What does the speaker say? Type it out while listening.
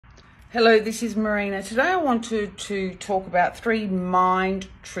Hello, this is Marina. Today I wanted to talk about 3 mind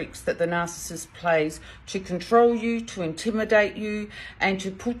tricks that the narcissist plays to control you, to intimidate you, and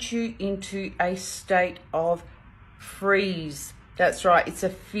to put you into a state of freeze. That's right, it's a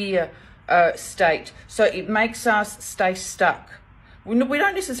fear state. So it makes us stay stuck. We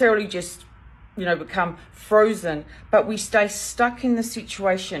don't necessarily just become frozen, but we stay stuck in the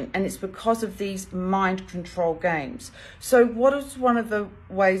situation, and it's because of these mind control games. So what is one of the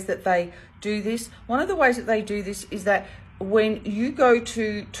ways that they do this? One of the ways that they do this is that when you go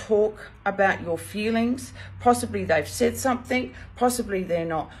to talk about your feelings, possibly they've said something, possibly they're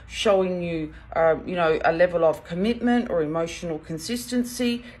not showing you, a level of commitment or emotional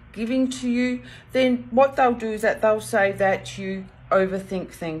consistency giving to you, then what they'll do is that they'll say that you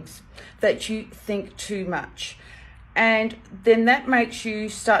overthink things, that you think too much. And then that makes you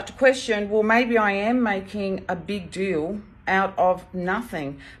start to question, well, maybe I am making a big deal out of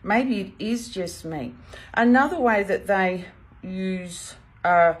nothing. Maybe it is just me. Another way that they use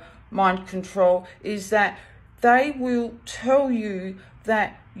mind control is that they will tell you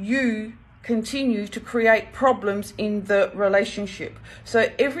that you continue to create problems in the relationship.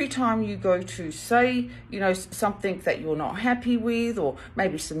 So every time you go to say, something that you're not happy with, or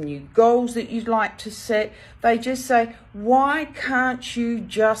maybe some new goals that you'd like to set, they just say, why can't you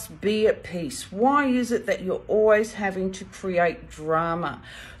just be at peace? Why is it that you're always having to create drama?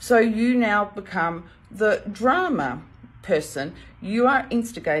 So you now become the drama person. You are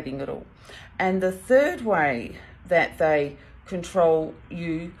instigating it all. And the third way that they control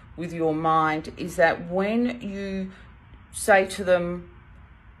you with your mind is that when you say to them,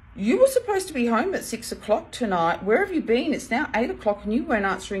 you were supposed to be home at 6 o'clock tonight, where have you been? It's now 8 o'clock and you weren't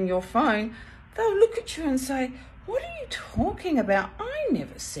answering your phone. They'll look at you and say, what are you talking about? I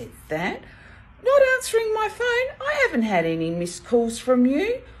never said that. Not answering my phone? I haven't had any missed calls from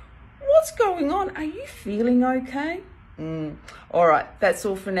you. What's going on? Are you feeling okay? All right, that's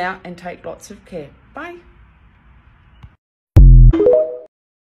all for now, and take lots of care. Bye.